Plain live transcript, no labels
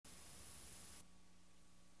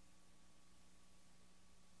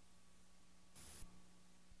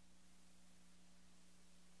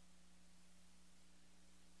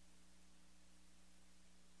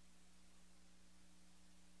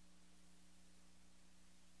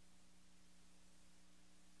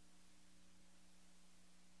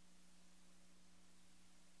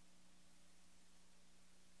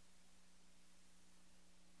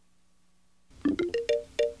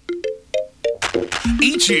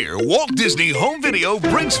Each year, Walt Disney Home Video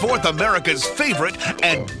brings forth America's favorite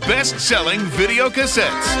and best-selling video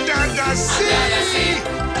cassettes. Under the sea!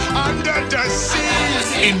 Under the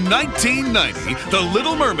sea! In 1990, The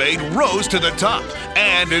Little Mermaid rose to the top.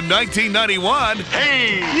 And in 1991,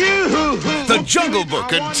 Hey! You! The Jungle Book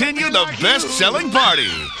continued the best-selling party.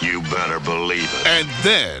 You better believe it. And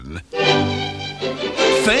then,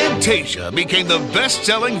 Fantasia became the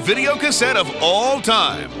best-selling video cassette of all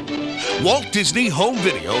time. Walt Disney Home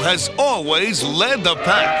Video has always led the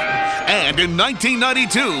pack. And in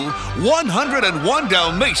 1992, 101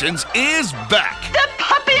 Dalmatians is back. The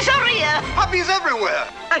puppies are here! Puppies everywhere!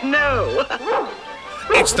 I know.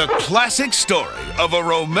 It's the classic story of a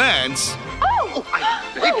romance Oh! I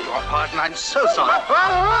beg your pardon, I'm so sorry.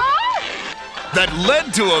 that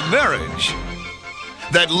led to a marriage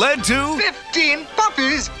that led to 15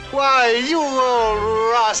 puppies? Why, you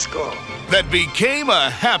old rascal. that became a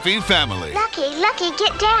happy family. Lucky,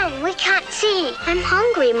 get down. We can't see. I'm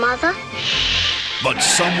hungry, Mother. But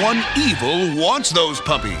someone evil wants those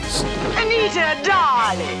puppies. Anita,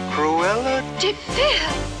 darling. Cruella?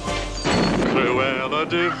 Cruella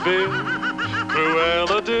de Vil,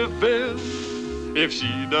 Cruella de Vil. If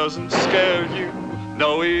she doesn't scare you,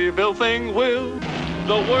 no evil thing will.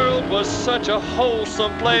 The world was such a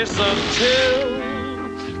wholesome place until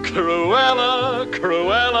Cruella,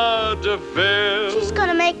 Cruella de Vil. She's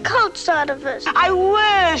gonna make cults out of us. I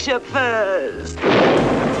worship hers.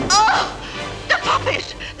 Oh! The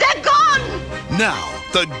puppies! They're gone! Now,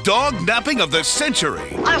 the dog napping of the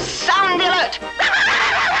century A sound alert!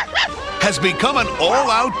 has become an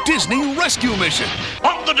all-out Disney rescue mission.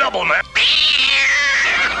 On the double, man.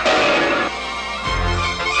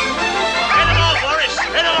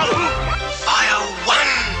 Fire 1.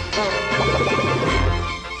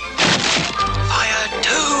 Fire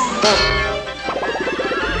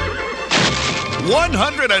 2.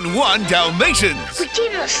 101 Dalmatians. We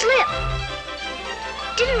didn't slip.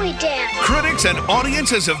 Didn't we, Dad? Critics and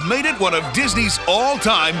audiences have made it one of Disney's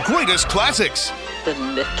all-time greatest classics. The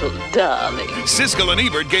little darling. Siskel and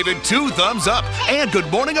Ebert gave it 2 thumbs up, and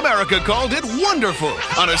Good Morning America called it wonderful.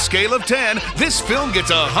 On a scale of 10, this film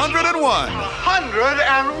gets 101.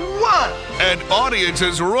 101! And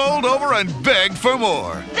audiences rolled over and begged for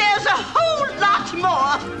more. There's a whole lot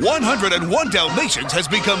more. 101 Dalmatians has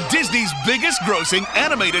become Disney's biggest grossing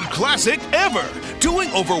animated classic ever,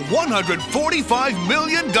 doing over $145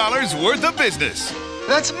 million worth of business.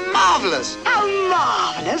 That's marvelous! How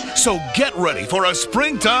marvelous. So get ready for a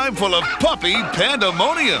springtime full of puppy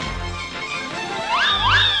pandemonium.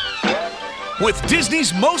 With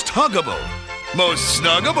Disney's most huggable, most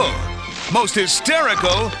snuggable, most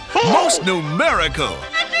hysterical, most numerical,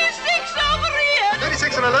 26 over here.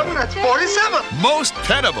 36 and 11, that's 47. most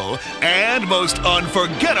pettable, and most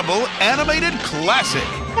unforgettable animated classic.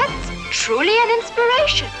 That's truly an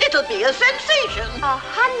inspiration. It'll be a sensation.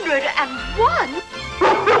 101?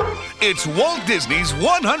 It's Walt Disney's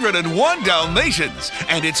 101 Dalmatians,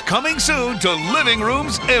 and it's coming soon to living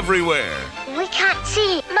rooms everywhere. We can't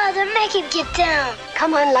see. Mother, make him get down.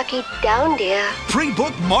 Come on, Lucky. Down, dear.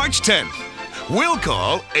 Pre-book March 10th. We'll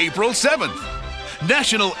call April 7th.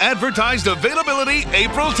 National advertised availability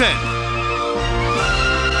April 10th.